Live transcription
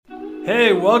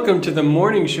Hey, welcome to the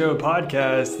Morning Show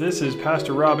podcast. This is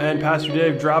Pastor Rob and Pastor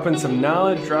Dave dropping some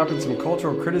knowledge, dropping some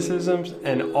cultural criticisms,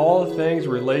 and all things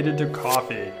related to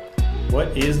coffee.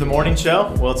 What is the Morning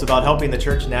Show? Well, it's about helping the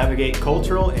church navigate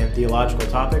cultural and theological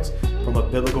topics from a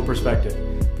biblical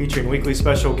perspective, featuring weekly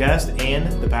special guests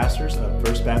and the pastors of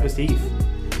First Baptist Heath.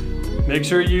 Make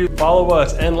sure you follow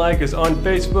us and like us on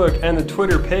Facebook and the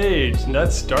Twitter page.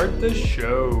 Let's start the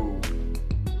show.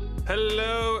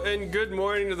 Hello and good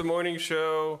morning to the Morning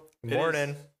Show. Good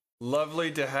morning.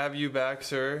 Lovely to have you back,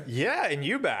 sir. Yeah, and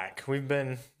you back. We've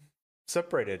been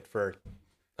separated for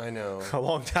I know. a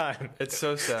long time. It's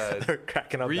so sad. They're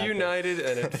cracking up. Reunited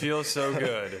and it feels so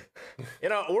good. You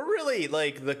know, we're really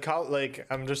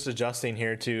I'm just adjusting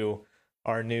here to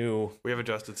our new We have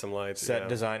adjusted some lights. set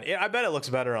design. Yeah, I bet it looks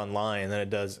better online than it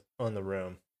does on the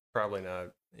room. Probably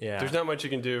not. Yeah. There's not much you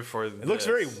can do for this. It looks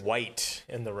very white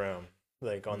in the room.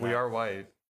 We are white.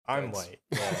 I'm white.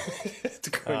 Yeah. It's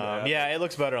going Yeah, it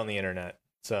looks better on the internet.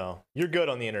 So you're good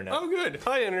on the internet. Oh, good.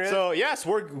 Hi, internet. So yes,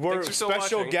 we're for still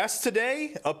special watching. guest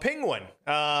today, a penguin.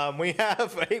 We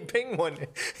have a penguin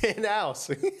in house.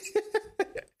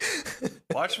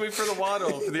 Watch me for the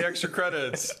waddle for the extra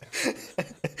credits.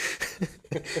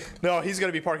 No, he's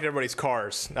gonna be parking everybody's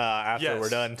cars after we're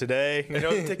done today. And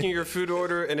I'm taking your food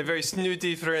order in a very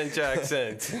snooty French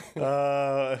accent.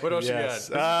 What else you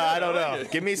got? I don't know.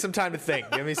 Give me some time to think.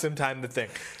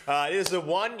 It is the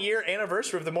 1 year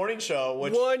anniversary of the Morning Show.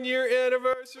 Which 1 year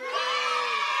anniversary.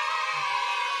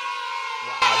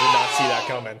 I did not see that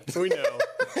coming. We know.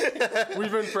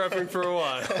 We've been prepping for a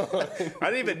while. I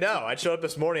didn't even know. I showed up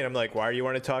this morning. I'm like, why are you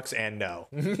wearing a tux? And no.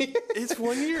 It's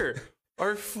 1 year.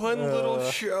 Our fun little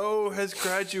show has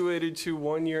graduated to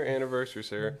 1 year anniversary,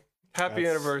 sir. Happy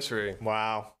anniversary.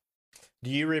 Wow.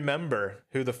 Do you remember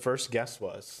who the first guest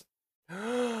was?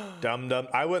 Dum.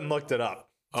 I went and looked it up.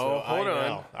 Oh, hold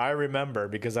on. I remember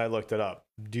because I looked it up.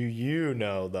 Do you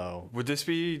know, though? Would this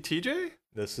be TJ?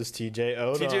 This is TJ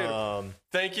Odom.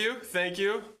 TJ, thank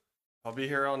you. I'll be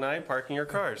here all night parking your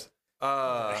cars.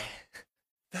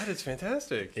 That is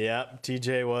fantastic. Yeah,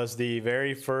 TJ was the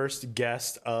very first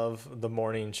guest of the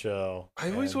Morning Show. I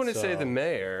always want to say the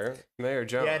Mayor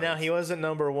Jones. Yeah, no, he wasn't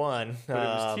number one. But it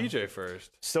was TJ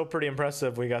first. Still pretty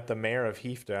impressive. We got the mayor of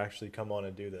Heath to actually come on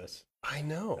and do this. I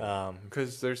know.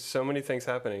 Because there's so many things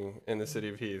happening in the city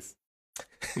of Heath.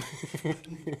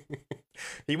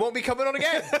 He won't be coming on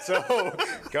again. So,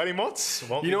 got him once.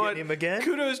 Won't be getting him again.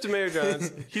 Kudos to Mayor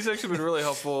Jones. He's actually been really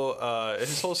helpful.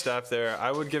 His whole staff there.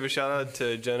 I would give a shout out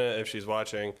to Jenna if she's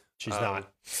watching. She's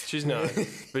not. She's not.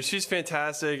 But she's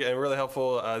fantastic and really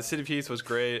helpful. The city of Heath was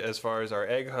great as far as our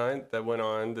egg hunt that went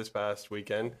on this past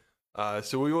weekend.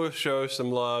 So we will show some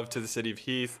love to the city of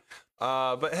Heath.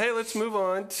 But hey, let's move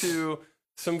on to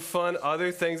some fun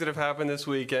other things that have happened this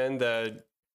weekend that,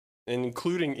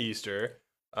 including Easter.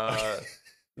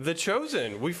 The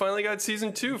Chosen. We finally got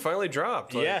season 2 finally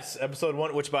dropped. Yes, episode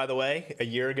 1, which, by the way, a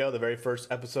year ago, the very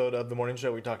first episode of the Morning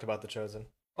Show, we talked about The Chosen.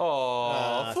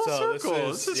 Oh, full circle.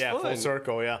 This is fun. Full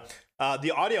circle, yeah.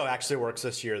 The audio actually works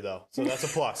this year, though, so that's a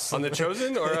plus. On The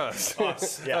Chosen or us?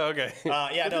 Us, yeah. Oh, okay.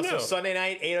 So Sunday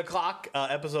night, 8 o'clock,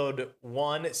 episode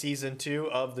 1, season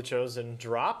 2 of The Chosen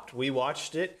dropped. We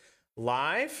watched it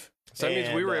live. So that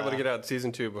means we were able to get out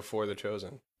season 2 before The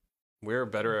Chosen. We're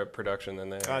better at production than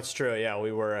they are. That's true, yeah.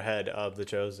 We were ahead of The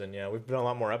Chosen, yeah. We've done a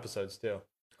lot more episodes, too.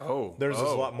 Oh. There's a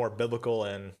lot more biblical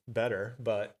and better,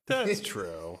 but... That's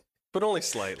true. But only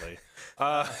slightly.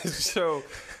 For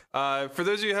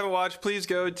those of you who haven't watched, please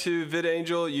go to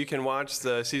VidAngel. You can watch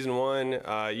the season 1.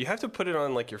 You have to put it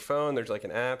on like your phone. There's like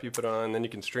an app you put on, then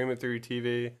you can stream it through your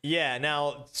TV. Yeah,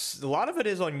 now a lot of it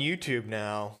is on YouTube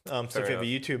now. So if you have a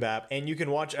YouTube app, and you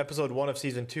can watch episode 1 of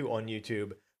season 2 on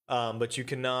YouTube. But you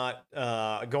cannot,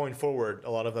 going forward, a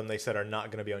lot of them they said are not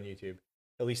going to be on YouTube,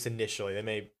 at least initially. They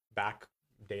may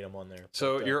backdate them on there.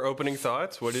 So your opening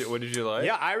thoughts, what did you like?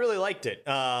 Yeah, I really liked it.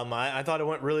 I thought it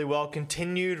went really well.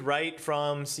 Continued right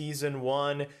from season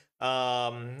 1. It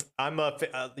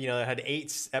had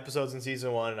 8 episodes in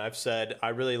season 1, and I've said I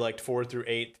really liked 4 through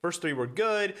 8. The first 3 were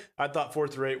good. I thought 4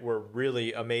 through 8 were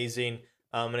really amazing,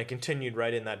 and it continued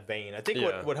right in that vein. I think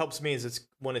what helps me is it's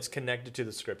when it's connected to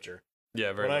the scripture.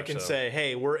 Yeah, very much so. When I can say,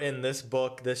 hey, we're in this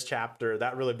book, this chapter,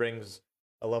 that really brings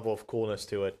a level of coolness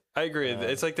to it. I agree.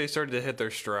 It's like they started to hit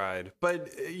their stride. But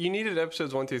you needed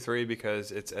episodes 1 through 3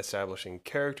 because it's establishing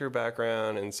character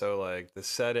background, and so like the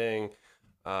setting,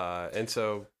 and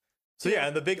so... So yeah,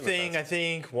 and the big thing, I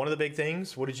think, one of the big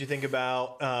things, what did you think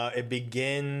about it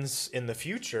begins in the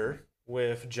future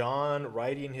with John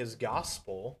writing his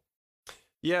gospel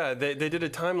Yeah, they did a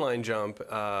timeline jump.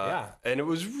 And it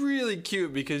was really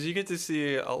cute because you get to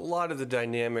see a lot of the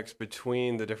dynamics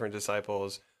between the different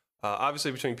disciples.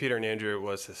 Obviously, between Peter and Andrew, it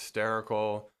was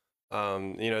hysterical.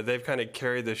 They've kind of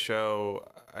carried the show,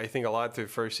 I think, a lot through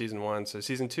first season 1. So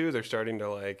season 2, they're starting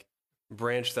to like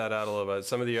branch that out a little bit.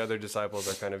 Some of the other disciples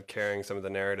are kind of carrying some of the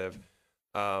narrative.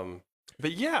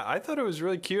 But yeah, I thought it was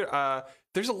really cute.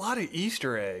 There's a lot of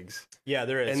Easter eggs. Yeah,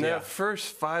 there is. In that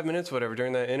first 5 minutes, whatever,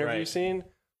 during that interview scene.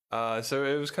 So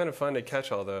it was kind of fun to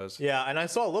catch all those. Yeah, and I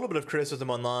saw a little bit of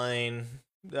criticism online.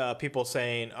 People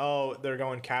saying, "Oh, they're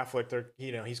going Catholic.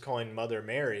 He's calling Mother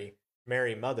Mary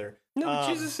Mother." No, but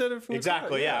Jesus said it from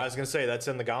exactly. the Yeah, I was gonna say that's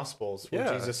in the Gospels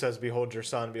where Jesus says, "Behold your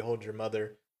son, behold your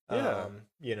mother." Yeah.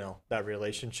 That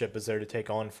relationship is there to take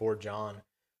on for John.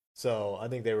 So I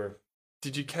think they were.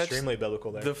 Did you catch extremely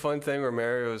biblical there? The fun thing where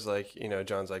Mary was like,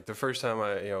 John's like, the first time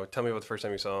tell me about the first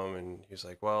time you saw him, and he's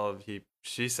like, well,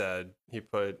 she said he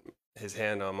put his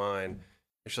hand on mine,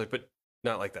 and she's like, but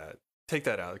not like that. Take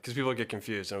that out because people get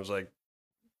confused. And I was like,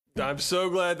 I'm so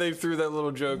glad they threw that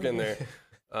little joke in there,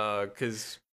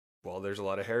 because there's a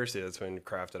lot of heresy that's been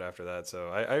crafted after that. So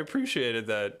I appreciated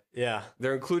that. Yeah,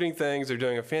 they're including things. They're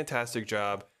doing a fantastic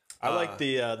job. I like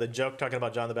the joke talking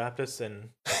about John the Baptist and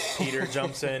Peter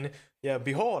jumps in. Yeah,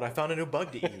 behold, I found a new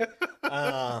bug to eat.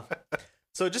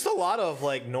 So just a lot of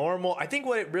like normal. I think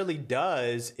what it really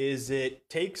does is it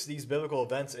takes these biblical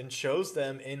events and shows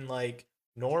them in like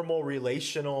normal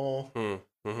relational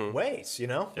ways,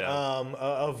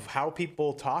 of how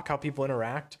people talk, how people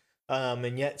interact,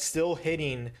 and yet still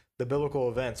hitting the biblical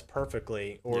events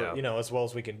perfectly, or as well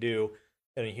as we can do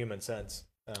in a human sense.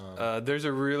 There's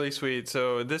a really sweet.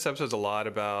 So this episode's a lot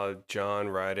about John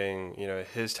writing,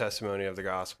 his testimony of the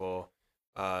gospel.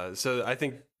 So I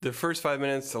think the first 5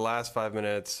 minutes, the last 5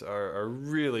 minutes are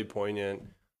really poignant,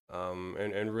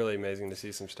 and really amazing to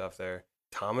see some stuff there.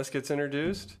 Thomas gets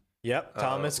introduced. Yep,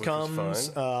 Thomas comes.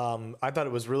 I thought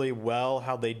it was really well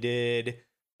how they did,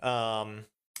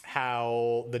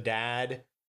 how the dad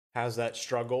has that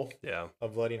struggle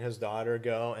of letting his daughter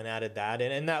go, and added that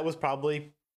in, and that was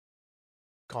probably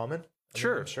common.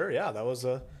 Sure, yeah, that was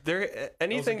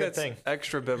anything that's thing.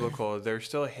 Extra biblical. They're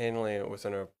still handling it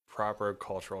within a proper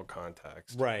cultural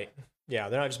context. Right. Yeah,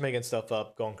 they're not just making stuff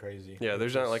up, going crazy. Yeah,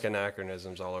 there's not like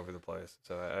anachronisms all over the place.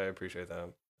 So I appreciate that.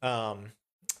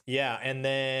 Yeah, and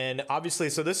then obviously,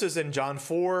 so this is in John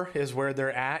 4 is where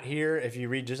they're at here. If you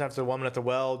read just after the woman at the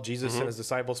well, Jesus and his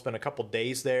disciples spent a couple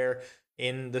days there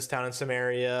in this town in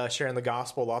Samaria, sharing the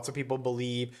gospel. Lots of people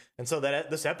believe. And so that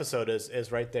this episode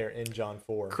is right there in John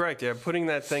 4. Correct. Yeah. Putting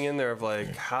that thing in there of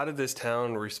like, how did this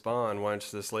town respond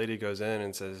once this lady goes in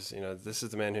and says, this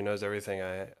is the man who knows everything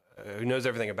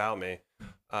about me.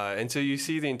 And so you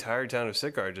see the entire town of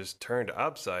Sychar just turned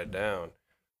upside down.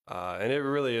 And it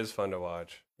really is fun to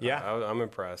watch. Yeah. I'm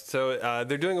impressed. So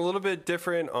they're doing a little bit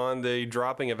different on the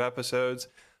dropping of episodes.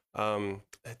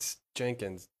 It's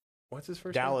Jenkins. What's his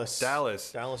first name? Dallas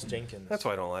Jenkins. That's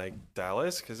why I don't like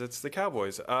Dallas, because it's the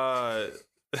Cowboys. So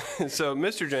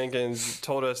Mr. Jenkins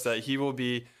told us that he will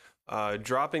be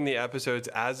dropping the episodes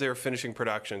as they're finishing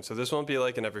production. So this won't be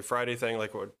like an every Friday thing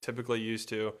like we're typically used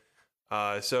to.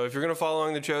 So if you're going to follow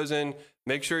along The Chosen,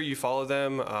 make sure you follow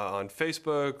them on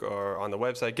Facebook or on the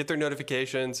website. Get their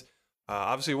notifications.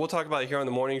 Obviously, we'll talk about it here on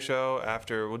the morning show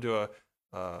after we'll do a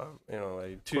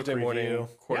Tuesday morning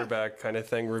quarterback kind of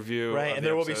thing review. Right, and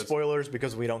there will be spoilers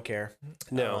because we don't care.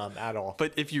 No, at all.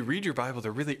 But if you read your Bible,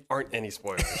 there really aren't any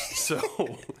spoilers. So,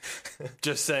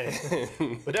 just saying.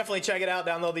 But definitely check it out.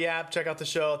 Download the app. Check out the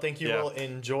show. I think you will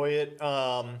enjoy it.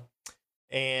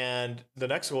 And the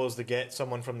next goal is to get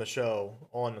someone from the show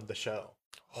on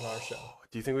our show.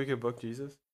 Do you think we could book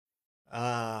Jesus?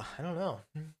 I don't know.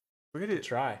 We could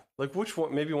try. Like which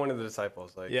one? Maybe one of the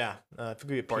disciples. Like if we could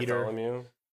get Peter. Bartholomew.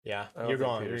 Yeah, you're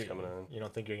going. Peter's coming on. You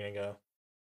don't think you're gonna go?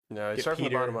 No, start from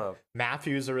the bottom up.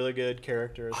 Matthew's a really good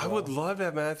character. I would love to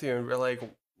have Matthew. And like,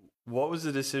 what was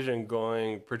the decision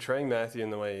portraying Matthew in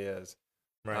the way he is?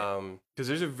 Right. Because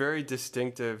there's a very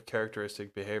distinctive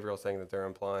characteristic behavioral thing that they're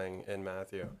implying in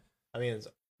Matthew. I mean, it's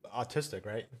autistic,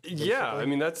 right? Yeah, I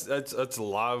mean that's a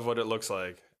lot of what it looks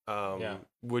like.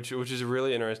 Which is a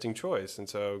really interesting choice, and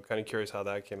so kind of curious how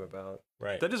that came about.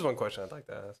 Right. That is one question I'd like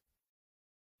to ask.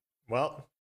 Well,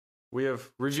 we have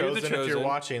reviewed The Chosen. If you're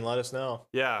watching, let us know.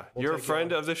 Yeah, you're a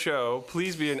friend of the show.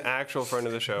 Please be an actual friend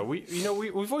of the show.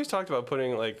 We've always talked about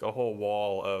putting like a whole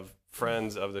wall of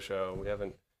friends of the show. We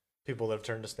haven't. People that have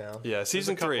turned us down. Yeah,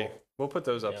 season 3. We'll put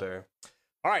those up there.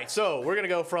 All right, so we're gonna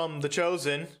go from The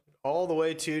Chosen all the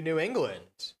way to New England.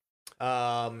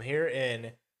 Here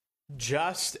in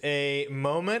just a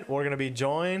moment, we're gonna be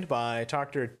joined by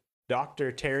Dr.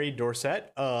 Dr. Terry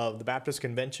Dorsett of the Baptist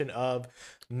Convention of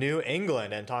New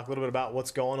England and talk a little bit about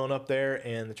what's going on up there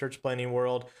in the church planting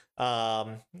world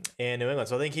in New England.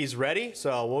 So I think he's ready.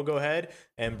 So we'll go ahead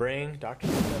and bring Dr.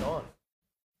 Dorsett on.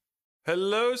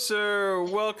 Hello, sir.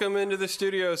 Welcome into the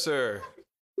studio, sir.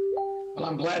 Well,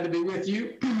 I'm glad to be with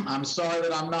you. I'm sorry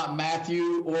that I'm not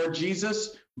Matthew or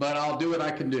Jesus, but I'll do what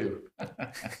I can do.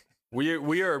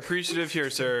 We are appreciative here,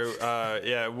 sir.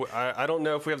 I don't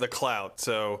know if we have the clout,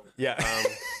 so yeah.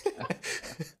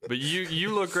 But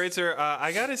you look great, sir.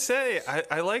 I gotta say,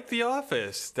 I like The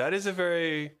Office. That is a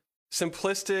very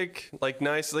simplistic, like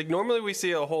nice. Like normally we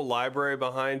see a whole library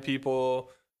behind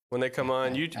people when they come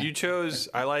on. You chose.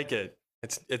 I like it.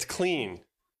 It's clean.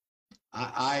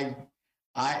 I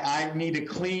need a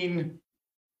clean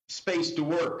space to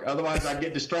work. Otherwise, I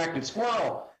get distracted.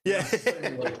 Squirrel. Yeah.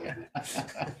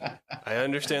 I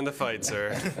understand the fight,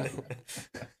 sir.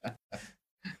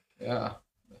 Yeah.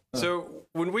 So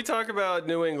when we talk about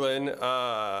New England,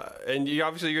 and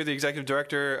you're the executive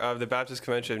director of the Baptist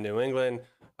Convention of New England.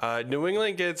 New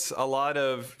England gets a lot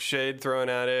of shade thrown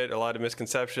at it, a lot of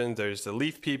misconceptions. There's the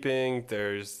leaf peeping,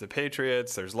 there's the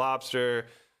Patriots, there's lobster,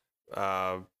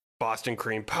 Boston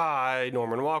cream pie,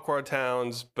 Norman Rockwell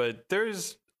towns, but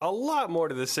there's a lot more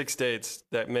to the 6 states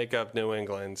that make up New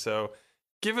England. So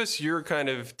give us your kind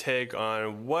of take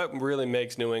on what really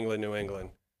makes New England, New England.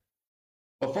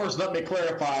 Well, first, let me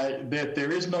clarify that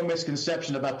there is no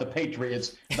misconception about the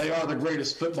Patriots. They are the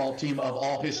greatest football team of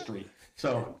all history.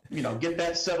 So, get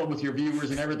that settled with your viewers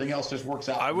and everything else just works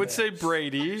out. I would say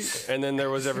Brady, and then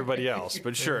there was everybody else,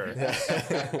 but sure.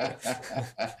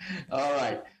 All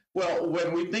right. Well,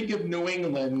 when we think of New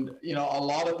England, a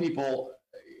lot of people,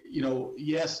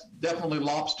 yes, definitely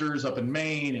lobsters up in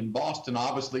Maine and Boston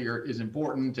obviously is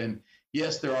important. And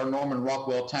yes, there are Norman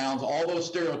Rockwell towns. All those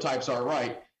stereotypes are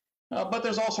right. But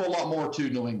there's also a lot more to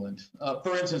New England.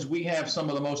 For instance, we have some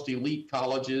of the most elite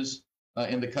colleges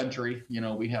in the country.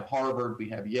 We have Harvard, we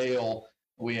have Yale,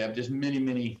 we have just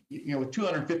many,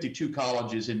 252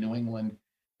 colleges in New England.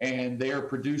 And they are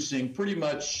producing pretty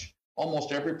much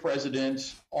almost every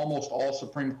president, almost all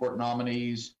Supreme Court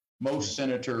nominees, most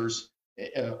senators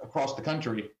across the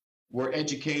country were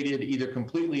educated either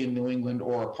completely in New England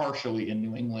or partially in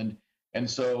New England. And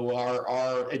so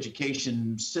our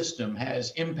education system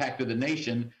has impacted the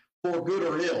nation for good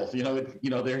or ill.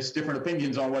 There's different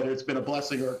opinions on whether it's been a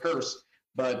blessing or a curse,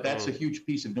 but that's a huge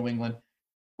piece of New England.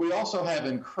 We also have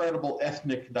incredible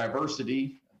ethnic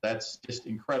diversity. That's just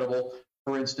incredible.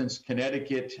 For instance,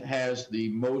 Connecticut has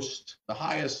the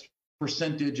highest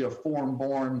percentage of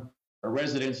foreign-born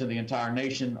residents in the entire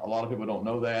nation. A lot of people don't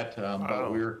know that,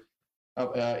 but we're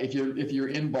if you're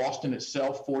in Boston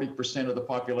itself, 40% of the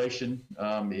population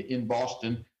in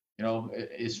Boston,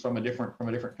 is from a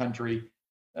different country,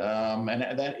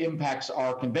 and that impacts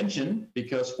our convention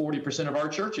because 40% of our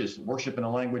churches worship in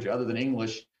a language other than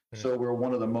English. So we're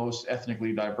one of the most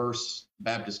ethnically diverse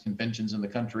Baptist conventions in the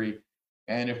country.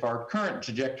 And if our current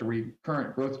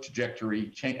growth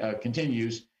trajectory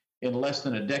continues, in less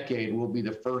than a decade, we'll be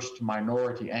the first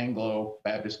minority Anglo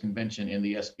Baptist convention in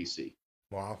the SBC.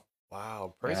 Wow.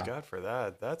 Praise God for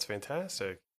that. That's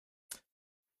fantastic.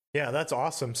 Yeah, that's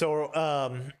awesome. So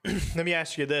let me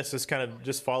ask you this, kind of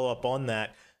just follow up on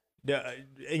that.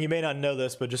 And you may not know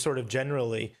this, but just sort of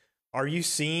generally, are you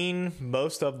seeing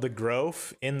most of the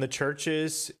growth in the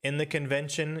churches in the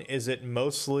convention? Is it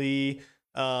mostly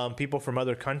people from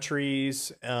other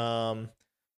countries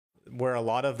where a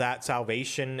lot of that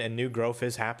salvation and new growth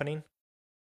is happening?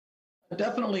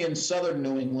 Definitely in southern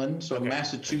New England, so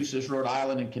Massachusetts, Rhode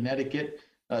Island, and Connecticut.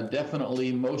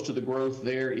 Definitely most of the growth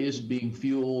there is being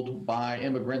fueled by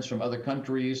immigrants from other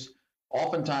countries.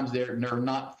 Oftentimes they're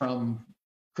not from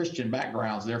Christian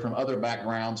backgrounds, they're from other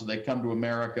backgrounds. They come to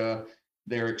America,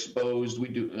 they're exposed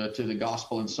to the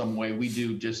gospel in some way. We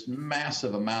do just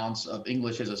massive amounts of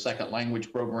English as a second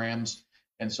language programs.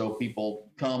 And so people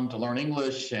come to learn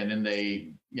English and then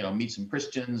they meet some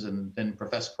Christians and then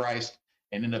profess Christ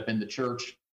and end up in the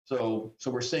church. So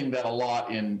we're seeing that a lot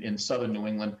in southern New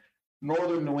England.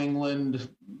 Northern New England,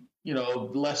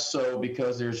 less so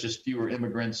because there's just fewer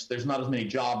immigrants. There's not as many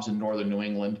jobs in northern New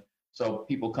England, so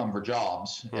people come for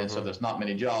jobs. And so there's not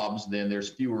many jobs, then there's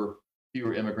fewer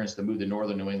immigrants that move to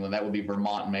northern New England. That would be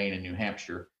Vermont, Maine, and New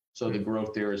Hampshire. So the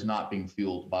growth there is not being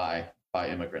fueled by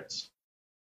immigrants.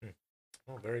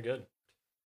 Oh, very good.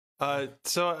 One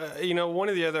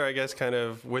of the other, I guess, kind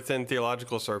of within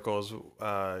theological circles,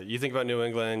 you think about New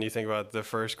England, you think about the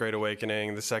First Great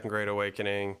Awakening, the Second Great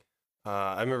Awakening.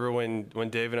 I remember when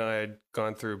Dave and I had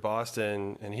gone through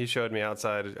Boston and he showed me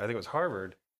outside, I think it was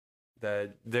Harvard,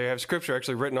 that they have scripture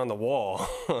actually written on the wall.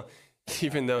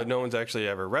 even though no one's actually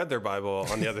ever read their Bible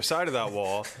on the other side of that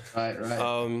wall.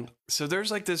 Right. So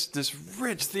there's like this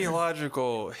rich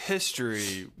theological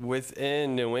history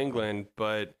within New England,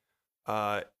 but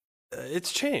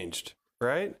it's changed,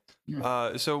 right?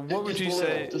 So what would you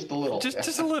say? Just a little.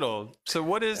 Just a little. So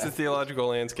what is the theological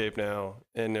landscape now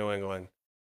in New England?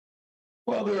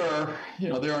 Well,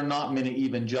 there are not many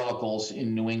evangelicals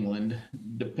in New England.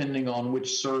 Depending on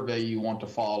which survey you want to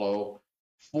follow,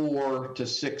 4 to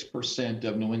 6%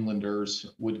 of New Englanders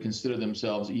would consider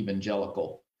themselves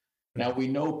evangelical. Now, we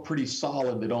know pretty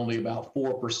solid that only about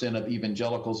 4% of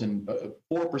evangelicals and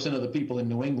 4% of the people in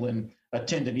New England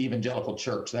attend an evangelical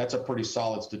church. That's a pretty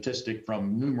solid statistic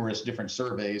from numerous different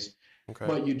surveys. Okay.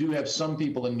 But you do have some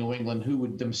people in New England who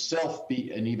would themselves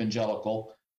be an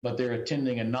evangelical, but they're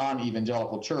attending a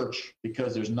non-evangelical church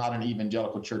because there's not an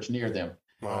evangelical church near them.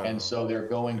 Wow. And so they're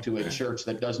going to a church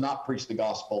that does not preach the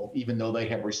gospel, even though they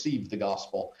have received the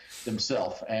gospel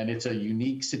themselves. And it's a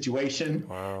unique situation.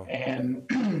 Wow. And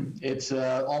it's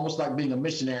almost like being a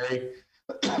missionary,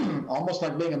 almost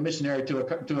like being a missionary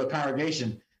to a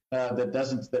congregation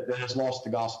that has lost the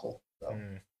gospel. So.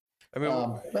 I mean,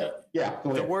 yeah,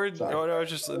 go ahead.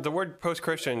 The word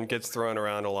post-Christian gets thrown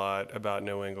around a lot about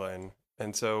New England.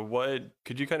 And so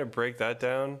could you kind of break that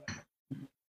down?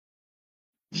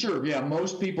 Sure. Yeah.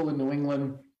 Most people in New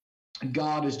England,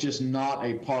 God is just not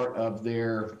a part of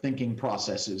their thinking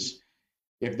processes.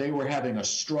 If they were having a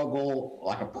struggle,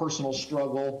 like a personal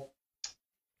struggle,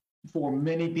 for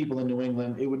many people in New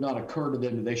England, it would not occur to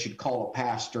them that they should call a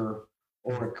pastor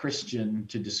or a Christian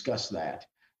to discuss that.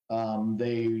 They,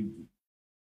 I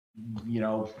don't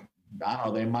know,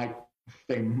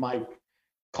 they might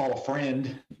call a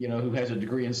friend, who has a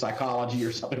degree in psychology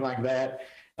or something like that.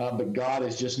 But God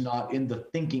is just not in the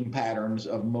thinking patterns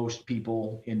of most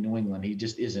people in New England. He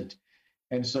just isn't.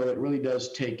 And so it really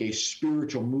does take a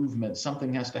spiritual movement.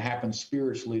 Something has to happen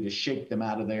spiritually to shake them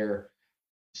out of their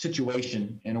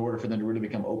situation in order for them to really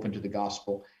become open to the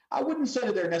gospel. I wouldn't say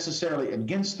that they're necessarily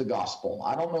against the gospel.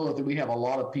 I don't know that we have a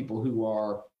lot of people who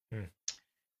are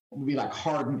would be like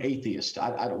hardened atheists.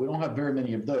 We don't have very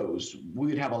many of those. We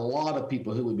would have a lot of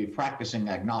people who would be practicing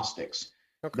agnostics.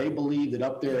 Okay. They believe that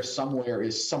up there somewhere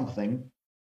is something.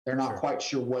 They're not quite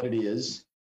sure what it is,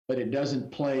 but it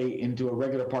doesn't play into a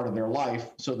regular part of their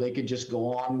life, so they could just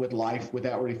go on with life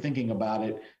without really thinking about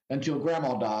it until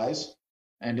grandma dies,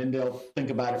 and then they'll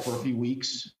think about it for a few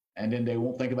weeks, and then they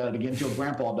won't think about it again until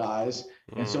grandpa dies.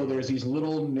 And so there's these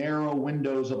little narrow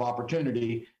windows of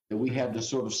opportunity that we have to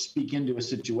sort of speak into a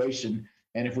situation.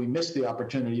 And if we miss the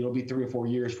opportunity, it'll be 3 or 4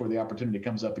 years before the opportunity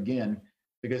comes up again,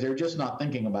 because they're just not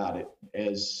thinking about it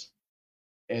as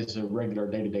a regular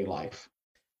day-to-day life.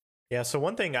 Yeah, so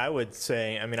one thing I would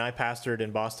say, I mean, I pastored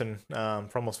in Boston for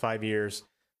almost 5 years,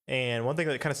 and one thing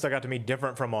that kind of stuck out to me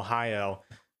different from Ohio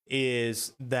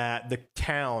is that the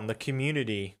town, the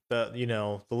community, the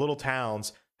little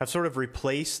towns have sort of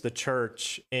replaced the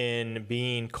church in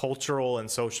being cultural and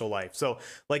social life. So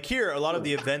like here, a lot of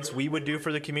the events we would do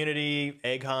for the community,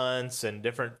 egg hunts and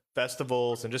different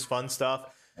festivals and just fun stuff,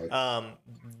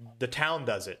 the town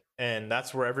does it. And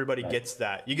that's where everybody gets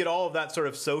that. You get all of that sort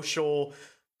of social,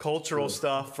 cultural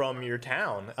stuff from your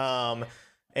town.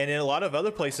 And in a lot of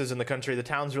other places in the country, the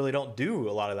towns really don't do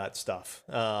a lot of that stuff.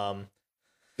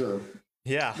 Sure.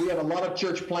 Yeah. We have a lot of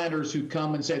church planters who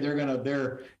come and say they're gonna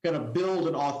build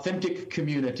an authentic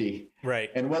community. Right.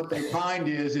 And what they find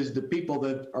is the people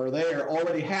that are there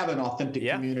already have an authentic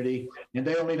community, and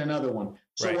they don't need another one.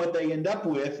 So what they end up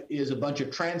with is a bunch of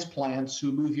transplants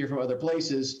who move here from other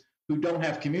places who don't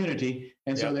have community,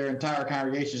 and so their entire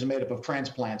congregations are made up of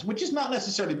transplants, which is not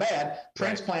necessarily bad.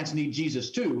 Transplants need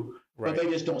Jesus too, but they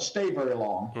just don't stay very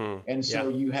long. And so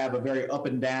you have a very up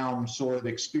and down sort of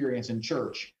experience in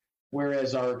church.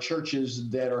 Whereas our churches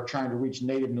that are trying to reach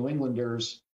native New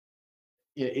Englanders,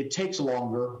 it takes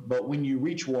longer, but when you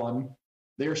reach one,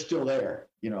 they're still there.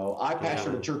 I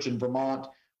pastored a church in Vermont.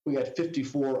 We had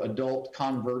 54 adult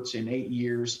converts in 8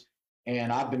 years,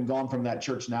 and I've been gone from that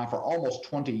church now for almost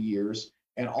 20 years,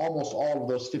 and almost all of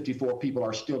those 54 people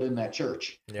are still in that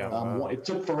church. It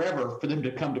took forever for them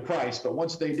to come to Christ, but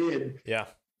once they did,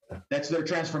 that's their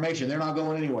transformation. They're not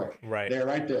going anywhere. They're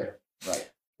right there.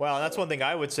 Well, that's one thing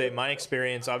I would say. My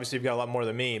experience, obviously, you've got a lot more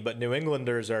than me, but New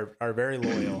Englanders are very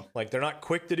loyal. Like, they're not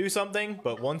quick to do something,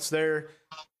 but once they're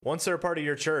a part of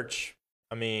your church,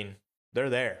 I mean,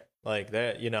 they're there. Like,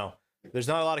 there's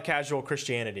not a lot of casual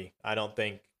Christianity, I don't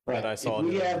think, that I saw.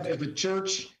 If a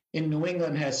church in New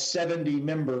England has 70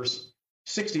 members,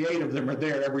 68 of them are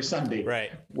there every Sunday.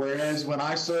 Right. Whereas when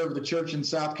I served the church in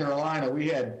South Carolina, we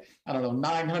had,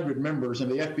 900 members, and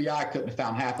the FBI couldn't have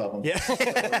found half of them. Yeah.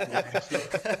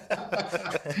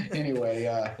 Anyway,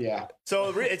 yeah.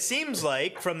 So it seems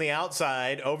like from the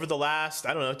outside, over the last,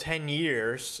 10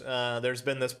 years, there's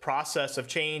been this process of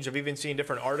change. I've even seen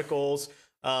different articles,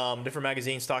 different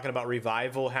magazines talking about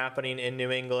revival happening in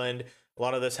New England. A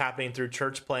lot of this happening through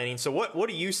church planning. So what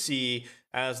do you see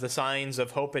as the signs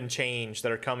of hope and change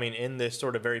that are coming in this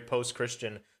sort of very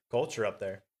post-Christian culture up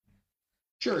there?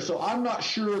 Sure. So I'm not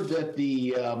sure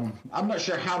that I'm not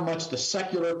sure how much the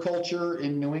secular culture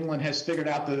in New England has figured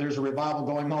out that there's a revival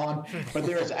going on, but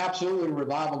there is absolutely a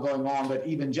revival going on that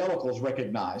evangelicals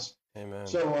recognize. Amen.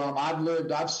 So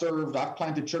I've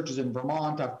planted churches in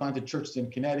Vermont, I've planted churches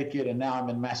in Connecticut, and now I'm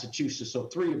in Massachusetts. So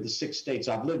 3 of the 6 states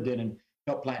I've lived in and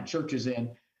helped plant churches in.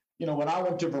 When I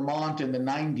went to Vermont in the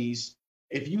 90s,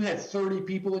 if you had 30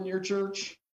 people in your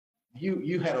church,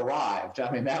 you had arrived.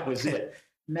 I mean, that was it.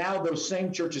 Now those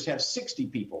same churches have 60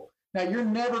 people. Now you're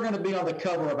never going to be on the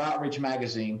cover of Outreach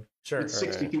magazine with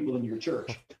 60 people in your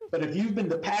church. But if you've been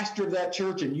the pastor of that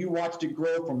church and you watched it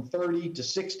grow from 30 to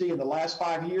 60 in the last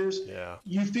 5 years,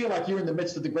 you feel like you're in the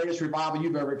midst of the greatest revival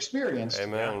you've ever experienced.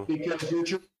 Amen. Because your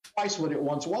church is twice what it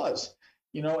once was.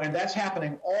 And that's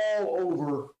happening all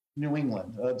over New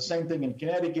England. The same thing in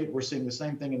Connecticut. We're seeing the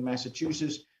same thing in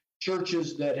Massachusetts.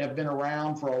 Churches that have been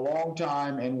around for a long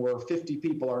time and were 50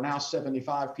 people are now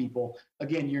 75 people.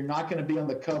 Again, you're not going to be on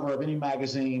the cover of any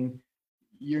magazine.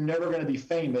 You're never going to be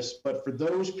famous. But for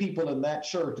those people in that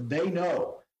church, they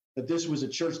know that this was a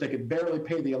church that could barely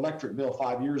pay the electric bill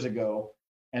 5 years ago.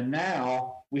 And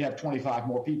now we have 25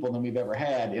 more people than we've ever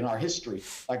had in our history.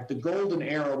 Like the golden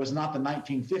era was not the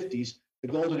 1950s. The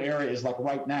golden era is like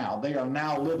right now. They are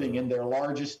now living in their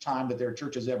largest time that their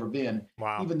church has ever been,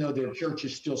 even though their church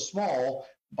is still small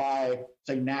by,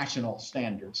 say, national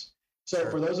standards. So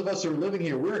for those of us who are living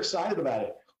here, we're excited about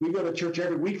it. We go to church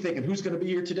every week thinking, who's going to be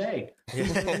here today?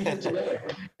 Who's going to be here today?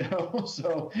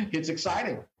 So it's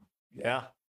exciting. Yeah,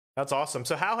 that's awesome.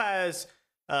 So how has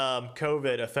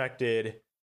COVID affected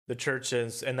the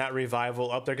churches and that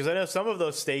revival up there? Because I know some of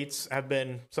those states have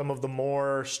been some of the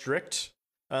more strict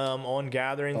on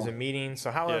gatherings and meetings. So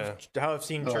how have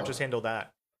seen churches handle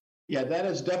that? Yeah, that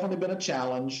has definitely been a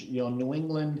challenge. New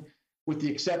England, with the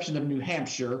exception of New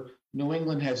Hampshire, New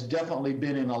England has definitely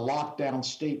been in a lockdown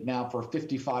state now for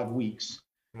 55 weeks.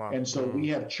 Wow. And so we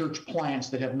have church plants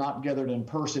that have not gathered in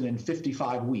person in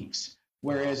 55 weeks.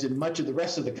 Whereas in much of the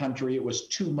rest of the country, it was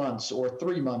 2 months or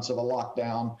 3 months of a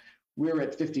lockdown. We're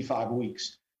at 55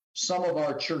 weeks. Some of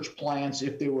our church plants,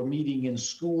 if they were meeting in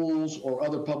schools or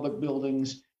other public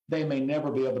buildings, they may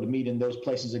never be able to meet in those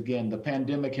places again. The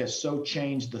pandemic has so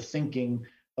changed the thinking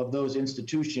of those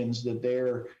institutions that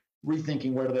they're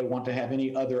rethinking whether they want to have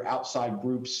any other outside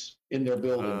groups in their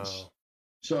buildings.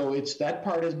 So that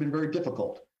part has been very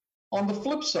difficult. On the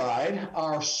flip side,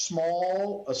 our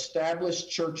small established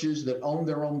churches that own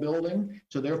their own building,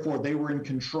 so therefore they were in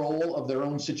control of their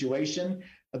own situation,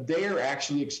 they are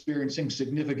actually experiencing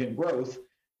significant growth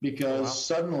because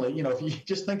suddenly, if you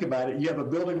just think about it, you have a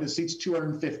building that seats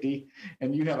 250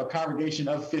 and you have a congregation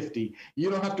of 50. You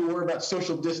don't have to worry about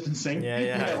social distancing. You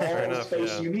have all the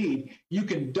space you need. You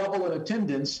can double in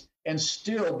attendance and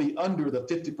still be under the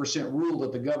 50% rule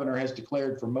that the governor has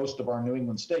declared for most of our New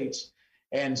England states.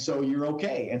 And so you're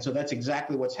okay. And so that's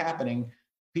exactly what's happening.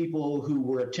 People who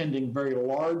were attending very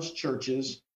large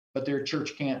churches, but their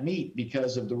church can't meet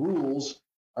because of the rules,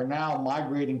 are now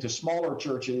migrating to smaller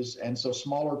churches. And so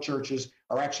smaller churches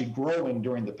are actually growing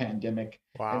during the pandemic.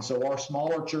 Wow. And so our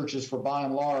smaller churches, for by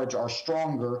and large, are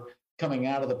stronger coming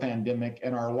out of the pandemic.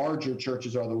 And our larger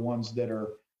churches are the ones that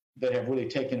have really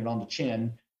taken it on the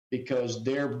chin, because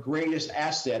their greatest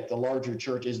asset, the larger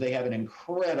church, is they have an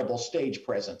incredible stage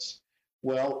presence.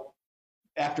 Well,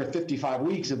 after 55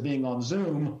 weeks of being on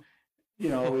Zoom,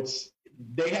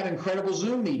 they have incredible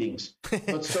Zoom meetings,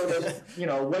 but so does,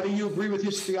 whether you agree with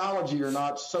his theology or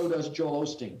not, so does Joel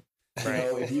Osteen.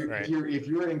 If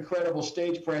your incredible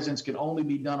stage presence can only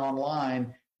be done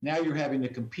online, now you're having to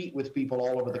compete with people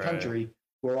all over the country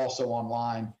who are also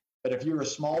online. But if you're a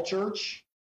small church,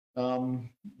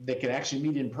 they can actually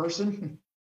meet in person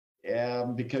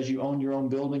because you own your own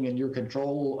building and you're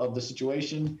control of the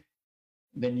situation,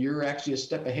 then you're actually a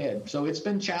step ahead. So it's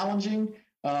been challenging.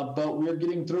 But we're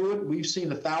getting through it. We've seen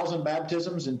 1,000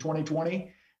 baptisms in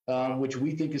 2020, which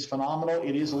we think is phenomenal.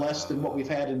 It is less than what we've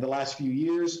had in the last few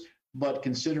years, but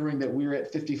considering that we're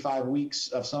at 55 weeks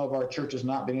of some of our churches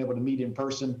not being able to meet in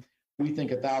person, we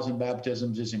think 1,000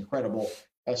 baptisms is incredible.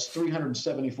 That's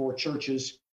 374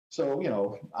 churches,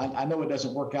 So, I know it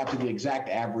doesn't work out to the exact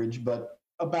average, but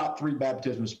about 3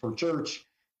 baptisms per church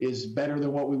is better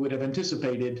than what we would have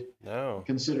anticipated,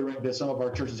 considering that some of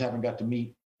our churches haven't got to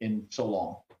meet in so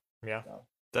long. Yeah. So,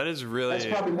 that is really... That's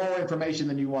probably more information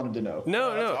than you wanted to know.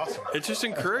 No, awesome. It's just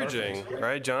encouraging,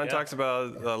 right? John talks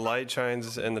about the light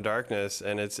shines in the darkness,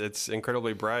 and it's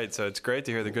incredibly bright. So it's great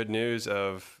to hear the good news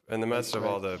of, in the midst of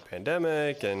all the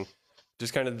pandemic and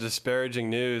just kind of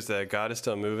disparaging news, that God is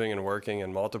still moving and working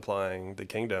and multiplying the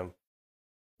kingdom.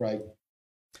 Right.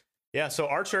 Yeah, so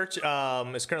our church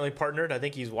is currently partnered. I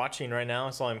think he's watching right now. I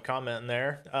saw him commenting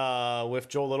there with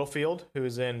Joel Littlefield,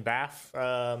 who's in Bath,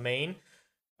 Maine.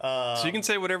 So you can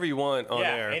say whatever you want on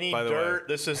air. Any by the dirt. way.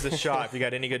 This is the shot. If you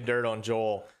got any good dirt on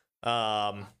Joel.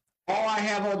 All I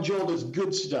have on Joel is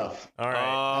good stuff. All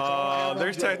right.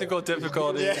 There's technical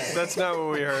difficulties. That's not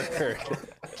what we heard.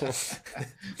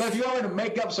 But if you wanted to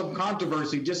make up some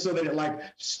controversy just so that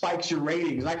it spikes your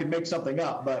ratings, I could make something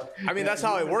up. But I mean, that's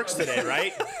how it works today,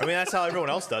 right? I mean, that's how everyone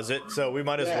else does it. So we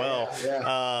might as well.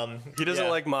 Yeah. He doesn't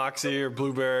like Moxie or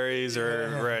blueberries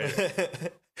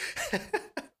right.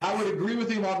 I would agree with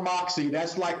him on Moxie.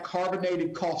 That's like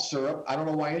carbonated cough syrup. I don't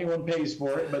know why anyone pays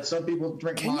for it, but some people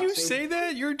drink Moxie. Can you say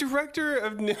that? You're director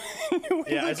of New England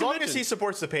as long as he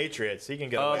supports the Patriots, he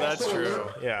can get away. Oh, that's true.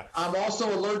 Yeah. I'm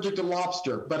also allergic to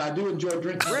lobster, but I do enjoy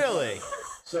drinking. Really?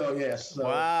 So, yes.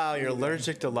 Wow, you're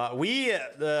allergic to lobster. We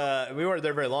weren't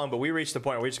there very long, but we reached the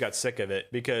point where we just got sick of it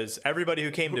because everybody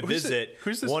who came to visit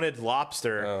wanted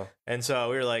lobster. Oh. And so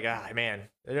we were like, man,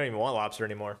 they don't even want lobster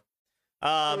anymore.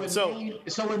 So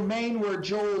in Maine, where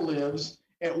Joel lives,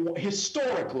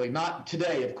 historically, not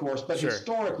today, of course, but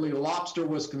historically, lobster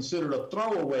was considered a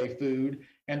throwaway food,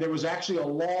 and there was actually a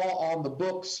law on the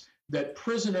books that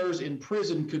prisoners in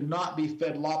prison could not be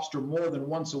fed lobster more than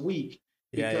once a week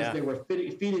because they were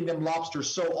feeding them lobster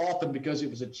so often because it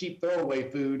was a cheap throwaway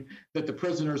food that the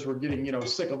prisoners were getting,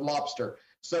 sick of lobster.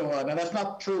 So now that's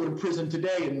not true in prison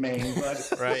today in Maine, but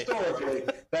historically,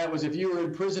 that was if you were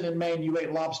in prison in Maine, you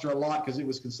ate lobster a lot because it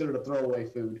was considered a throwaway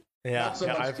food. Yeah,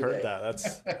 I've heard that.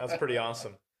 That's pretty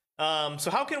awesome.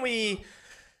 So how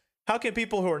can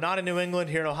people who are not in New England,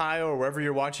 here in Ohio, or wherever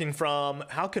you're watching from,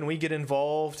 how can we get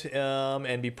involved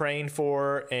and be praying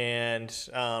for and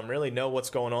really know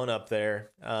what's going on up there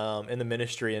in the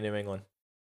ministry in New England?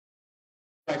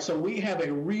 Right, so we have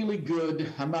a really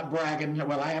good, I'm not bragging,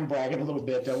 well, I am bragging a little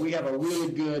bit. We have a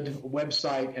really good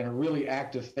website and a really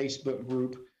active Facebook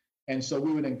group. And so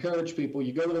we would encourage people,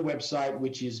 you go to the website,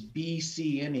 which is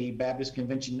BCNE, Baptist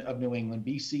Convention of New England,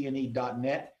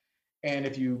 bcne.net. And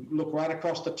if you look right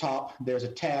across the top, there's a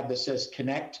tab that says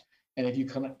Connect. And if you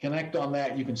connect on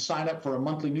that, you can sign up for a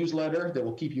monthly newsletter that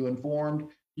will keep you informed.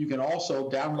 You can also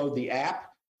download the app,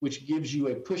 which gives you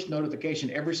a push notification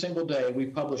every single day. We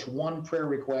publish one prayer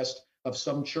request of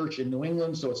some church in New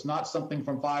England. So it's not something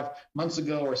from 5 months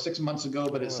ago or 6 months ago,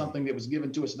 but it's something that was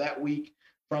given to us that week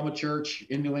from a church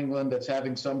in New England that's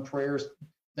having some prayers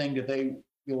thing that they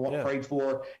prayed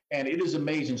for. And it is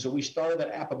amazing. So we started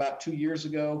that app about 2 years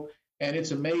ago, and it's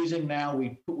amazing now.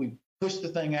 We push the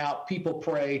thing out, people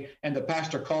pray, and the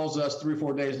pastor calls us 3 or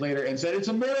 4 days later and said, it's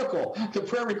a miracle. The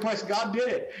prayer request, God did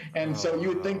it. And so you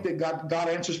would think that God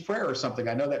answers prayer or something.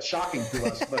 I know that's shocking to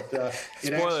us, but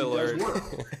it actually does work.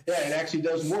 Yeah, it actually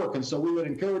does work. And so we would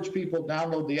encourage people,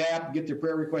 download the app, get their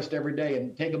prayer request every day,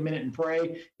 and take a minute and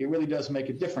pray. It really does make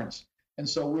a difference. And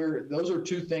so those are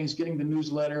two things, getting the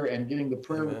newsletter and getting the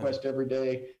prayer request every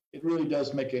day. It really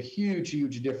does make a huge,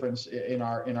 huge difference in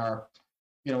our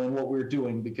in what we're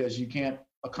doing, because you can't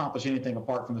accomplish anything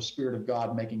apart from the Spirit of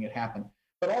God making it happen.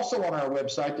 But also on our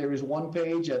website, there is one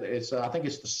page. It's I think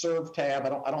it's the Serve tab. I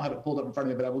don't have it pulled up in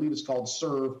front of me, but I believe it's called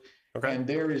Serve. Okay. And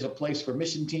there is a place for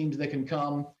mission teams that can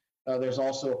come. There's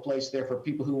also a place there for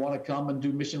people who want to come and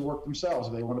do mission work themselves.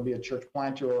 If they want to be a church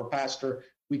planter or a pastor,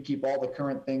 we keep all the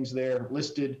current things there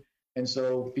listed, and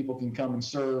so people can come and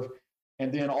serve.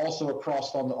 And then also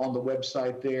across on the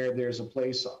website there's a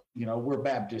place, we're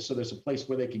Baptist, so there's a place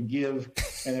where they can give,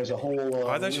 and there's a whole.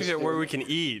 I thought you said where we can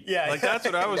eat. Yeah, that's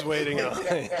what I was waiting on.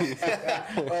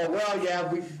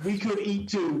 We could eat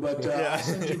too, but I'll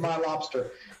send you my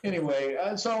lobster anyway.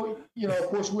 So of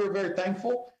course, we're very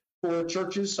thankful for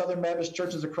churches, Southern Baptist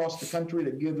churches across the country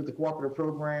that give to the cooperative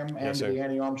program and to the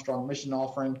Annie-Armstrong mission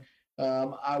offering.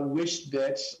 I wish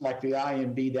that, like the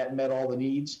IMB, that met all the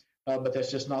needs. But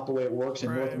that's just not the way it works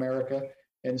in North America.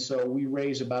 And so we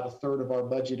raise about a third of our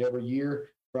budget every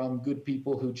year from good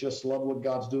people who just love what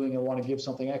God's doing and want to give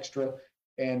something extra.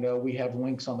 And we have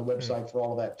links on the website for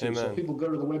all of that too. Amen. So people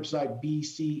go to the website,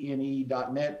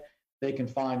 bcne.net. They can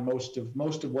find most of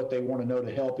what they want to know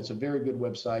to help. It's a very good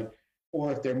website.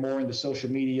 or if they're more into social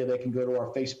media, they can go to our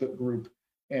Facebook group,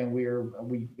 and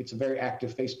it's a very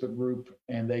active Facebook group,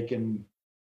 and they can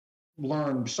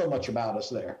learn so much about us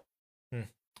there.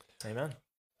 Amen.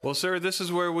 Well, sir, this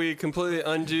is where we completely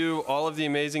undo all of the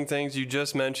amazing things you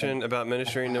just mentioned about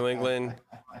ministry in New England.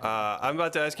 I'm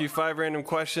about to ask you 5 random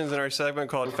questions in our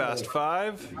segment called Fast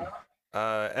 5.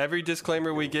 Every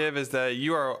disclaimer we give is that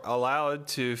you are allowed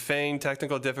to feign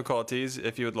technical difficulties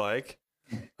if you would like.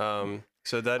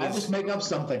 So that I'll just make up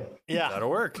something. Yeah. That'll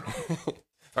work.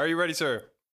 Are you ready, sir?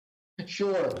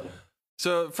 Sure.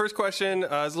 So first question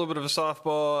is a little bit of a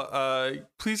softball.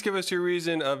 Please give us your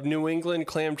reason of New England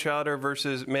clam chowder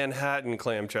versus Manhattan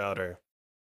clam chowder.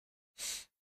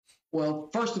 Well,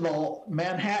 first of all,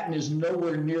 Manhattan is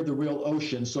nowhere near the real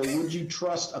ocean, so would you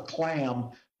trust a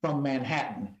clam from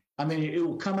Manhattan? I mean, it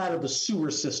will come out of the sewer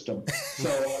system.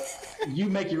 So you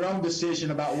make your own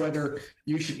decision about whether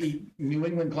you should eat New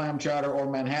England clam chowder or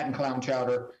Manhattan clam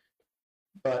chowder,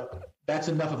 but that's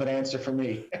enough of an answer for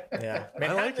me. Yeah,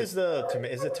 Manhattan is the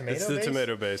is it tomato? It's the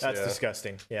tomato base. That's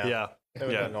disgusting. Yeah.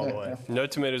 Yeah. All the way. No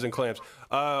tomatoes and clams.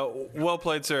 Well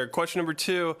played, sir. Question number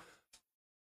 2.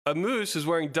 A moose is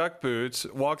wearing duck boots,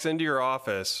 walks into your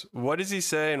office. What does he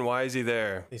say and why is he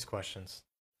there? These questions.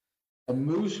 A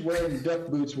moose wearing duck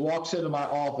boots walks into my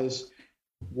office.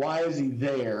 Why is he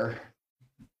there?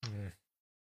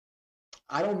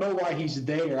 I don't know why he's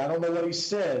there. I don't know what he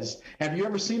says. Have you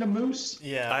ever seen a moose?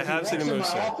 Yeah, I have seen a moose.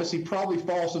 In my office, he probably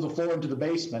falls to the floor into the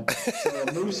basement. So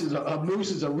a moose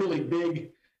is a really big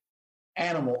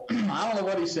animal. I don't know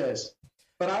what he says,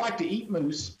 but I like to eat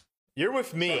moose. You're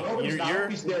with me. So I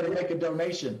hope he's there to make a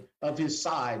donation of his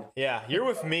side. Yeah, you're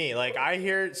with me. Like, I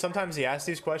hear sometimes he asks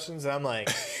these questions, and I'm like,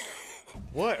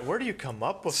 what? Where do you come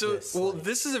up with this? Well,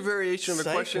 this is a variation of a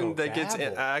question that gets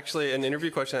actually an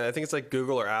interview question. I think it's like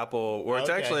Google or Apple, where it's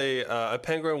actually a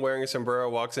penguin wearing a sombrero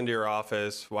walks into your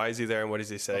office. Why is he there, and what does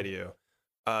he say to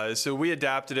you? So we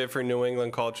adapted it for New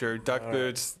England culture. Duck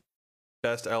boots,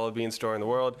 best Ella Bean store in the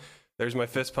world. There's my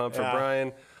fist pump for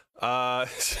Brian.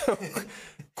 So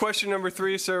question number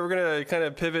 3, sir. We're gonna kind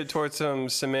of pivot towards some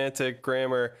semantic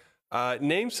grammar.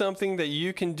 Name something that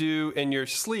you can do in your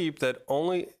sleep that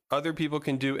only other people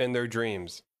can do in their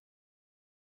dreams.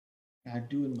 I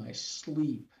do in my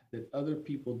sleep that other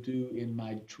people do in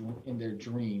their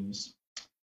dreams.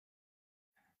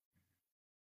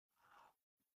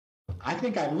 I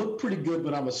think I look pretty good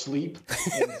when I'm asleep.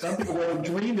 And some people will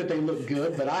dream that they look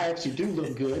good, but I actually do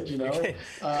look good, you know. Okay.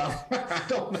 I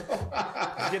don't know.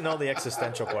 I'm getting all the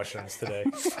existential questions today.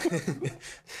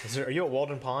 Are you at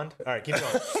Walden Pond? All right, keep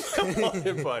going.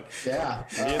 Walden Pond. Yeah.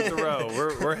 In the row.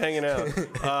 We're hanging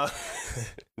out.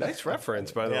 Nice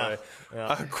reference, by the way.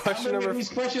 Yeah. Question How many number. of these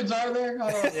questions are there?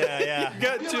 Yeah. You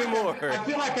got 2 more. I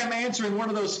feel like I'm answering one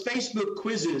of those Facebook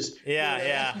quizzes.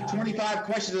 Yeah. Ask you 25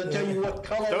 questions and tell you what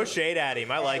color. Throw shade at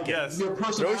him. I like it. Yes. Your Throw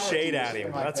personality shade is, at him.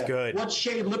 something like That's that. good. What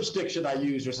shade lipstick should I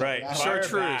use or something? Right.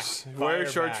 Chartreuse. Wear Fire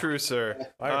chartreuse, sir.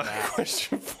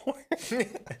 Question 4. It's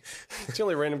the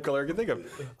only random color I can think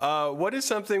of. What is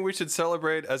something we should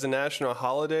celebrate as a national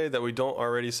holiday that we don't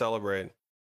already celebrate?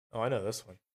 Oh, I know this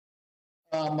one.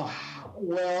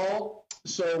 Well,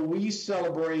 so we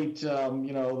celebrate,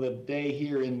 the day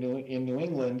here in New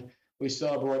England. We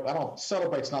celebrate. I don't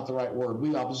celebrate's not the right word.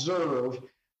 We observe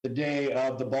the day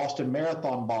of the Boston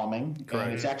Marathon bombing,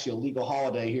 and it's actually a legal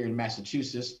holiday here in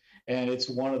Massachusetts. And it's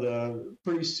one of the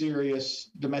pretty serious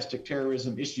domestic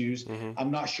terrorism issues. I'm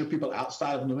not sure people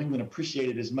outside of New England appreciate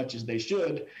it as much as they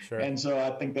should. Sure. And so I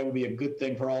think that would be a good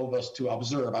thing for all of us to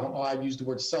observe. I don't know why I've used the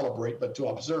word celebrate, but to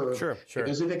observe. Sure.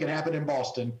 Because if it can happen in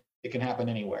Boston, it can happen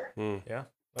anywhere. Yeah,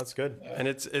 that's good. And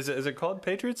is it called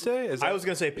Patriots Day? I was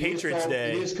going to say Patriots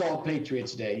Day. It is called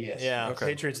Patriots Day, yes. Yeah, Okay.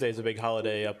 Patriots Day is a big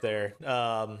holiday up there,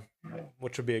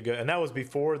 which would be a good. And that was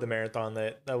before the marathon.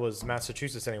 That was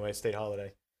Massachusetts anyway, state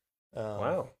holiday.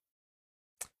 Wow.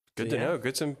 Good to know.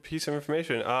 Good piece of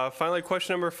information. Finally,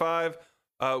 question number 5.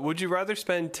 Would you rather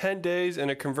spend 10 days in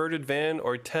a converted van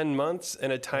or 10 months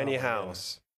in a tiny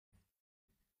house?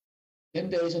 10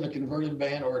 days in a converted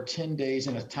van or 10 days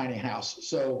in a tiny house.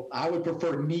 So I would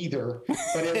prefer neither.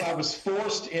 But if I was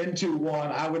forced into one,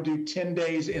 I would do 10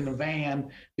 days in a van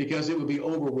because it would be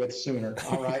over with sooner.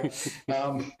 All right.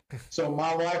 So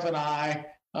my wife and I,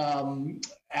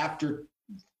 after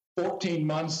 14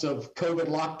 months of COVID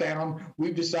lockdown,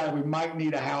 we've decided we might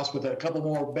need a house with a couple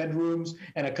more bedrooms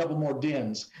and a couple more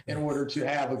dens in order to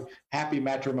have a happy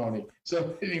matrimony.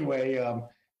 So anyway,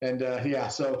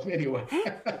 so anyway.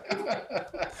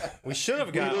 We should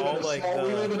have got all like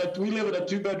we live in a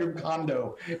 2-bedroom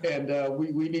condo, and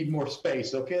we need more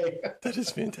space. Okay. That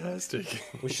is fantastic.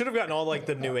 We should have gotten all like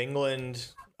the New England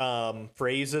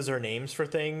phrases or names for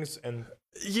things, and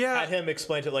Yeah. had him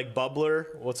explain it like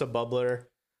bubbler. What's a bubbler?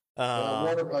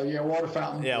 Water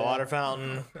fountain. Yeah, water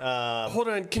fountain. Hold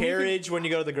on. Carriage when you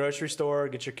go to the grocery store,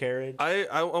 get your carriage.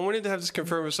 I wanted to have this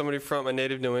confirmed with somebody from a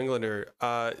native New Englander.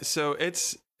 So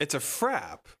it's a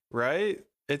frap, right?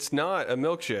 It's not a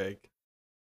milkshake.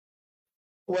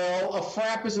 Well, a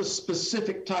frap is a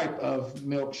specific type of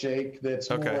milkshake that's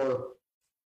more,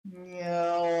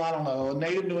 I don't know. A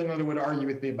native New Englander would argue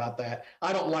with me about that.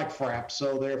 I don't like fraps,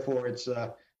 so therefore it's,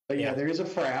 but yeah, there is a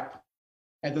frap,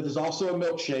 and then there's also a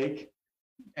milkshake,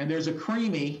 and there's a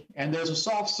creamy, and there's a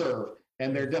soft serve,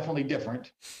 and they're definitely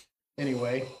different.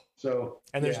 Anyway, so.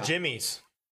 And there's Jimmy's.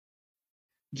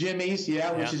 Jimmy's,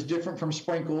 which is different from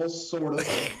Sprinkles, sort of.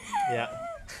 Yeah.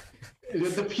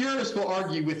 The purists will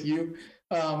argue with you.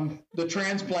 The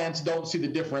transplants don't see the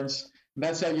difference.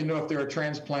 That's how you know if they're a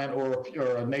transplant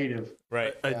or a native.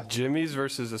 Right. A Jimmy's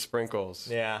versus a Sprinkles.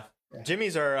 Yeah.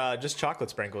 Jimmy's are just chocolate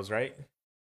sprinkles, right?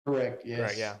 Correct, yes.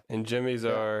 Right, yeah. And Jimmy's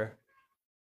are...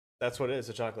 That's what it is,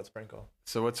 a chocolate sprinkle.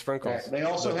 So what's Sprinkles? Right. They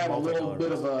also have a little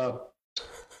bit of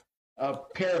a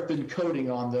paraffin coating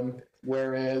on them,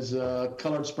 whereas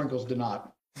colored Sprinkles do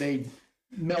not. They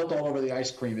melt all over the ice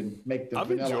cream and make the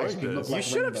vanilla ice cream look like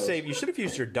rainbows. You should have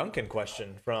used your Duncan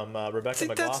question from Rebecca See,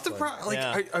 McLaughlin. that's the problem.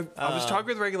 Like, yeah. I was talking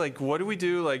with Reggie, like, what do we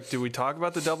do? Like, do we talk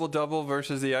about the double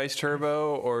versus the ice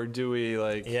turbo, or do we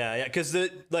like? Yeah, because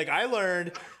I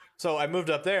learned. So I moved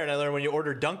up there, and I learned when you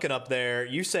order Dunkin' up there,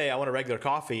 you say I want a regular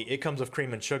coffee. It comes with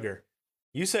cream and sugar.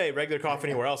 You say regular coffee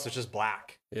anywhere else, it's just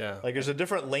black. Yeah. Like there's a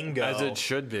different lingo. As it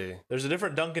should be. There's a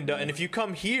different Dunkin' and if you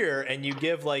come here and you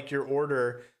give like your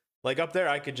order. Like up there,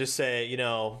 I could just say,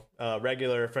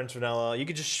 regular French vanilla. You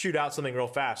could just shoot out something real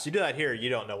fast. You do that here,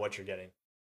 you don't know what you're getting.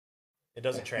 It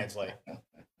doesn't translate.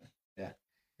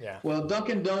 Yeah. Well,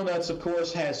 Dunkin' Donuts, of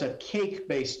course, has a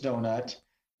cake-based donut,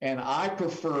 and I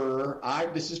prefer.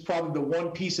 This is probably the one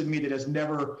piece of me that has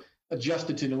never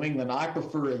adjusted to New England. I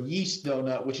prefer a yeast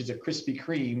donut, which is a Krispy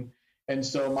Kreme, and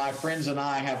so my friends and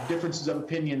I have differences of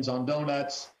opinions on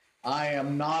donuts. I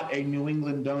am not a New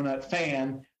England donut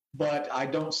fan. But I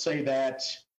don't say that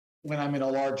when I'm in a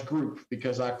large group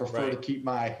because I prefer to keep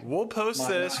my. We'll post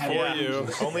this for you.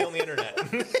 Only on the internet.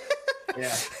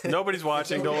 Yeah. Nobody's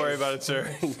watching. Don't worry about it, sir.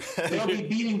 They'll be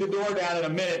beating the door down in a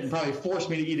minute and probably force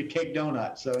me to eat a cake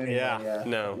donut. So anyway,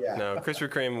 No. Krispy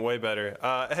Kreme, way better.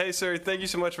 Hey, sir, thank you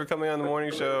so much for coming on the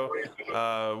morning show.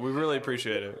 We really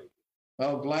appreciate it.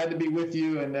 Oh, glad to be with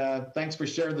you, and thanks for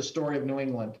sharing the story of New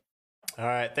England. All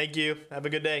right. Thank you. Have a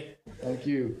good day. Thank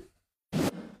you.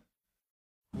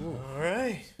 All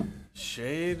right.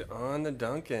 Shade on the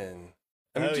Dunkin'.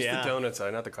 I mean, the donut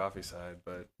side, not the coffee side,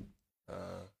 but...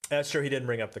 That's true. He didn't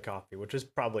bring up the coffee, which is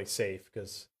probably safe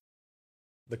because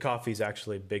the coffee's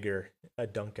actually bigger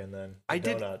at Dunkin' than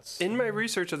donuts. In my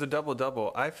research of the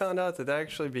double-double, I found out that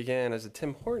actually began as a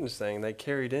Tim Hortons thing that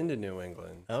carried into New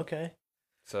England. Okay.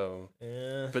 So,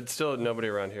 but still, nobody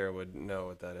around here would know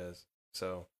what that is.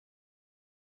 So,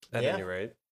 at any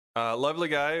rate. Lovely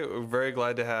guy. Very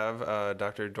glad to have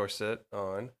Dr. Dorsett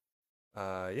on.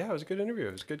 It was a good interview.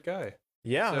 It was a good guy.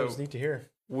 Yeah, it was neat to hear.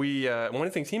 One of the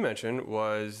things he mentioned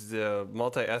was the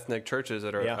multi-ethnic churches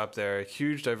that are up there.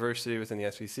 Huge diversity within the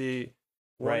SBC.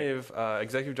 One of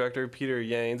Executive Director Peter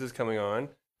Yanes is coming on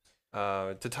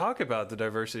to talk about the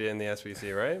diversity in the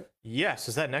SBC, right? Yes.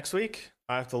 Is that next week?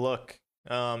 I have to look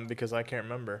because I can't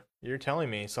remember. You're telling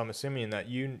me, so I'm assuming that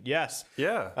yes.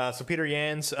 Yeah. So Peter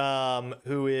Yanes,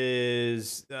 who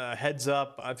is heads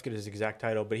up, I forget his exact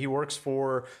title, but he works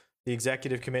for the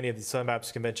executive committee of the Southern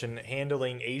Baptist Convention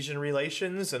handling Asian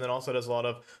relations, and then also does a lot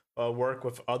of work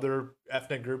with other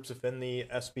ethnic groups within the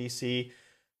SBC.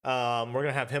 We're going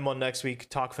to have him on next week,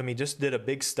 talk for me. Just did a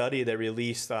big study they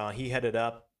released. He headed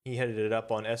it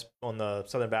up on the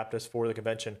Southern Baptist for the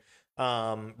convention,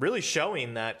 really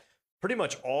showing that pretty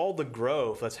much all the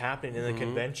growth that's happening in the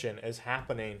convention is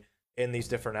happening in these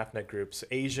different ethnic groups,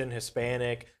 Asian,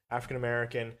 Hispanic,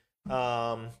 African-American,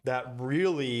 that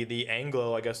really the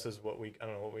Anglo, I guess is I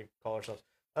don't know what we call ourselves.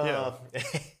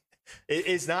 It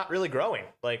is not really growing.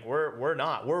 Like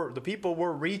the people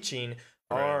we're reaching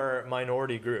are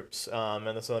minority groups in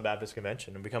the Southern Baptist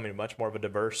Convention and becoming much more of a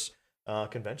diverse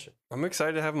convention. I'm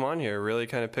excited to have him on here, really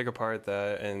kind of pick apart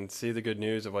that and see the good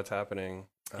news of what's happening.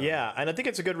 And I think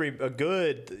it's a good, one of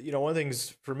the things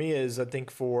for me is I think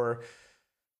for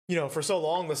so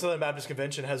long, the Southern Baptist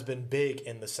Convention has been big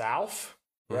in the South,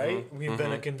 right? We've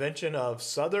been a convention of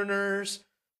Southerners,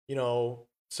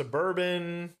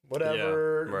 suburban,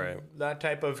 whatever, right. that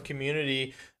type of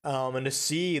community. And to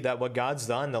see that what God's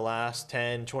done the last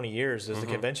 10, 20 years is the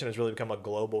convention has really become a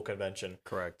global convention.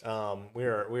 Correct. We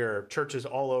are churches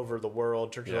all over the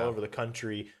world, churches all over the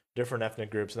country, different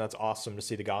ethnic groups, and that's awesome to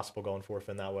see the gospel going forth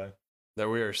in that way. That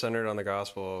we are centered on the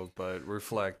gospel, but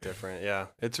reflect different. Yeah,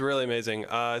 it's really amazing.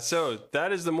 So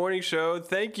that is the morning show.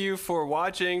 Thank you for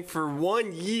watching for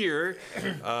 1 year.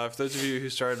 For those of you who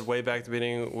started way back at the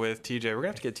beginning with TJ, we're going to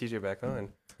have to get TJ back on.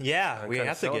 Yeah, we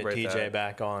have to get TJ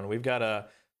back on. We've got I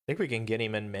think we can get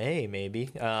him in May, maybe.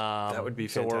 That would be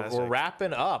fantastic. So we're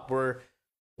wrapping up. We're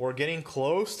getting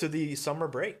close to the summer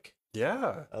break.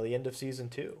 Yeah. The end of season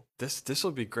 2. This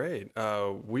will be great.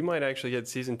 We might actually get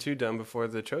season 2 done before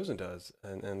The Chosen does,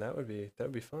 and that would be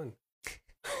fun.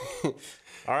 All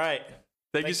right.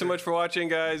 Thank you so much for watching,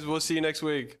 guys. We'll see you next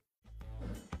week.